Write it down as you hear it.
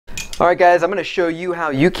Alright guys, I'm going to show you how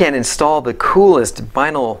you can install the coolest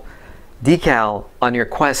vinyl decal on your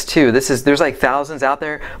Quest 2. There's like thousands out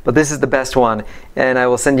there, but this is the best one. And I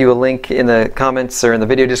will send you a link in the comments or in the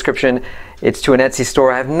video description. It's to an Etsy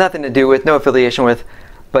store I have nothing to do with, no affiliation with,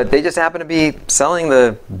 but they just happen to be selling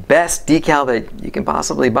the best decal that you can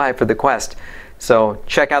possibly buy for the Quest. So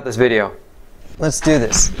check out this video. Let's do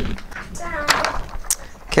this.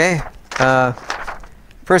 Okay.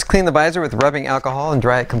 First, clean the visor with rubbing alcohol and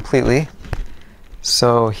dry it completely.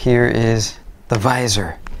 So here is the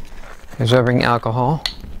visor. There's rubbing alcohol.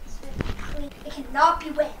 It cannot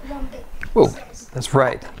be wet one bit. Oh, that's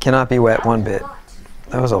right. Cannot be wet one bit.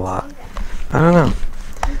 That was a lot. I don't know.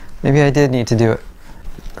 Maybe I did need to do it.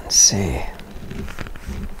 Let's see.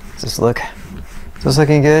 Does this look? Is this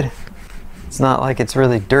looking good? It's not like it's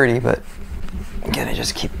really dirty, but I'm gonna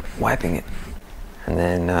just keep wiping it. And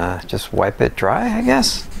then just wipe it dry, I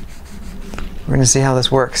guess. We're gonna see how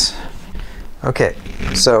this works. Okay,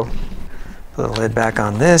 so put the lid back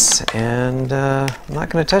on this, and I'm not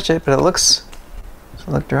gonna touch it, but does it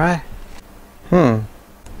look dry? Let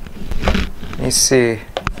me see.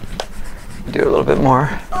 Do a little bit more.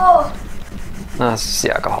 Oh, It's just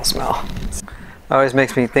the alcohol smell. It always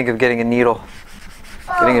makes me think of getting a needle,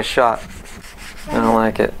 getting a shot. I don't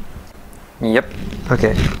like it. Yep.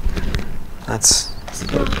 Okay. That's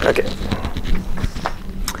okay.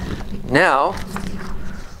 Now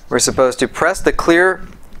we're supposed to press the clear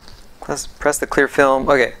film.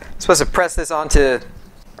 Okay, supposed to press this onto.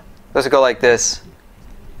 Supposed to go like this,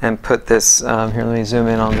 and put this. Here, let me zoom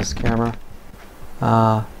in on this camera.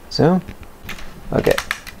 Zoom. Okay.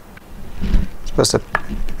 Supposed to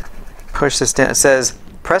push this down. It says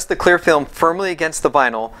press the clear film firmly against the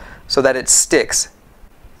vinyl so that it sticks.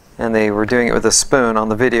 And they were doing it with a spoon on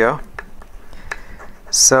the video.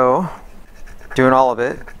 So, doing all of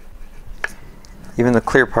it, even the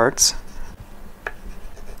clear parts.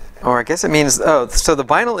 Or I guess it means, so the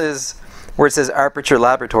vinyl is where it says Aperture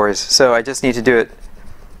Laboratories. So I just need to do it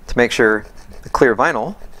to make sure the clear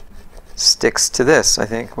vinyl sticks to this, I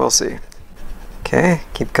think. We'll see. Okay,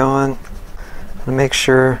 keep going. I'm gonna make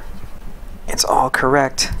sure it's all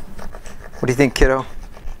correct. What do you think, kiddo?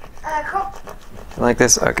 cool. Like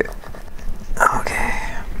this? Okay. Okay.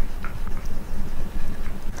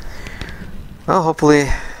 Well, hopefully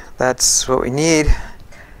that's what we need.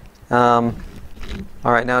 All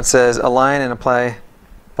right, now it says align and apply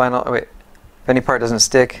vinyl. Oh, wait, if any part doesn't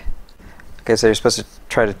stick. Okay, so you're supposed to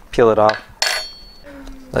try to peel it off.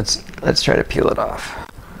 Let's try to peel it off.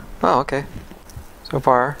 Oh, okay. So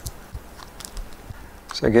far,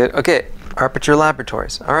 so good. Okay, Aperture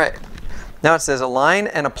Laboratories. All right. Now it says align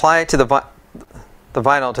and apply to the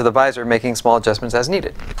vinyl to the visor, making small adjustments as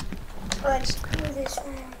needed. Let's do this thing.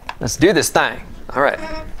 Let's do this thing. All right.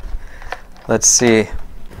 Let's see.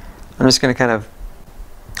 I'm just going to kind of,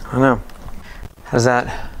 I don't know. How does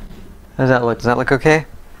that look? Does that look okay?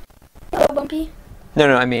 A little bumpy.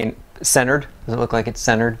 No, I mean centered. Does it look like it's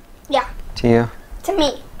centered? Yeah. To you? To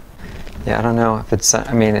me. Yeah, I don't know if it's,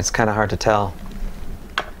 I mean, it's kind of hard to tell.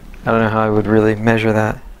 I don't know how I would really measure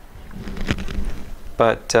that.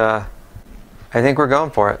 But I think we're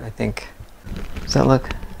going for it. I think, does that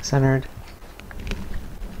look centered?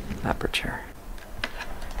 Aperture.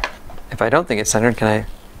 If I don't think it's centered, can I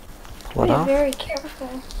pull it off? Be very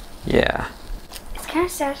careful. Yeah. It's kind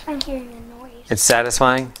of satisfying hearing the noise. It's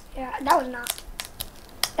satisfying? Yeah, that was not.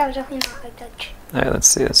 That was definitely not a touch. All right, let's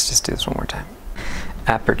see. Let's just do this one more time.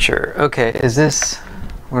 Aperture. Okay, is this,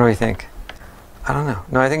 what do we think? I don't know.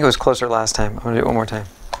 No, I think it was closer last time. I'm going to do it one more time.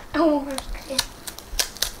 Oh, okay.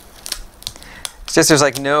 It's just there's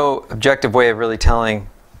like no objective way of really telling,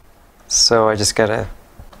 so I just got to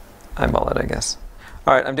eyeball it, I guess.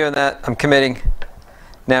 All right, I'm doing that. I'm committing.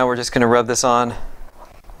 Now we're just going to rub this on.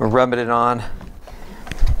 We're rubbing it on.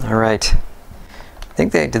 All right. I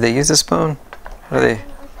think did they use a spoon? What are they?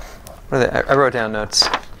 I wrote down notes.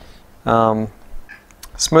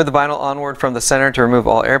 Smooth the vinyl onward from the center to remove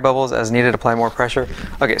all air bubbles. As needed, apply more pressure.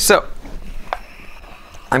 Okay, so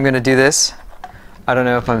I'm going to do this. I don't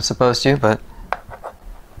know if I'm supposed to, but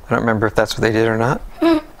I don't remember if that's what they did or not.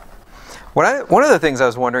 One of the things I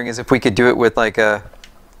was wondering is if we could do it with like a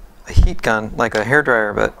heat gun, like a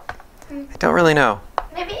hairdryer, but I don't really know.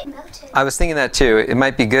 Maybe it melted. I was thinking that too. It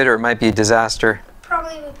might be good or it might be a disaster.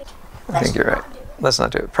 Probably would be. I think you're right. Let's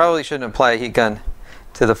not do it. Probably shouldn't apply a heat gun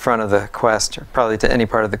to the front of the Quest, or probably to any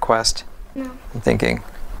part of the Quest. No. I'm thinking.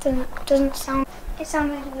 Doesn't sound. It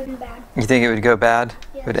sounds like it would be bad. You think it would go bad?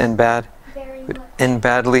 Yes. It would end bad? Very Would much. end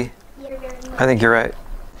badly? Yeah, very much. I think you're right.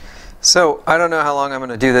 So I don't know how long I'm going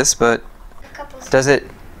to do this, but A couple does it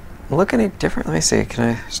look any different? Let me see. Can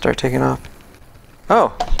I start taking off?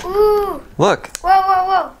 Oh, Ooh. look. Whoa, whoa,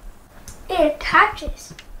 whoa. It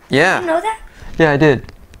attaches. Yeah. Did you know that? Yeah, I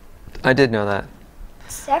did. I did know that.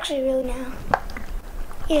 It's actually really now.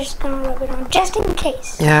 You're just gonna rub it on just in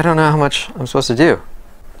case. Yeah, I don't know how much I'm supposed to do.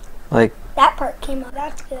 Like, That part came out.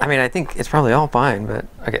 That's good. I mean, I think it's probably all fine, but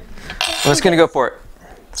okay. I'm just gonna go for it.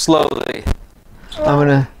 Slowly. I'm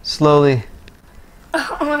gonna slowly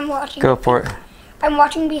Oh, I'm watching. go for it. I'm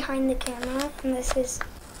watching behind the camera, and this is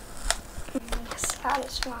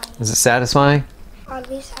satisfying. Is it satisfying?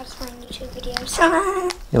 Oddly satisfying YouTube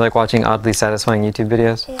videos. You like watching oddly satisfying YouTube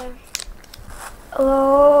videos? Yeah.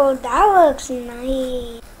 Oh, that looks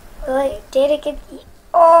nice. Wait, did it get the...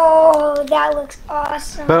 Oh, that looks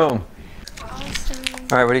awesome. Boom. Awesome.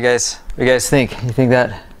 All right, what do you guys think? You think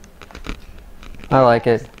that? I like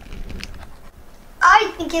it.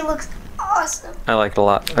 I think it looks awesome. I like it a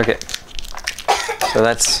lot. Okay. So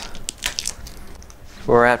that's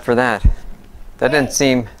where we're at for that. That didn't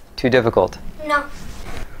seem too difficult. No.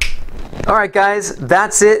 All right, guys,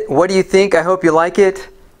 that's it. What do you think? I hope you like it.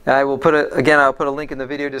 I will put I'll put a link in the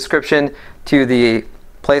video description to the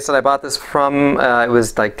place that I bought this from. It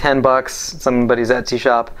was like 10 bucks, somebody's Etsy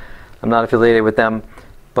shop. I'm not affiliated with them,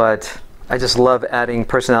 but I just love adding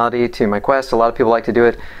personality to my Quest. A lot of people like to do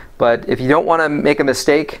it, but if you don't want to make a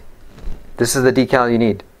mistake, this is the decal you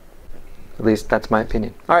need. At least that's my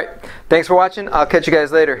opinion. All right, thanks for watching. I'll catch you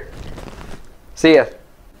guys later. See ya.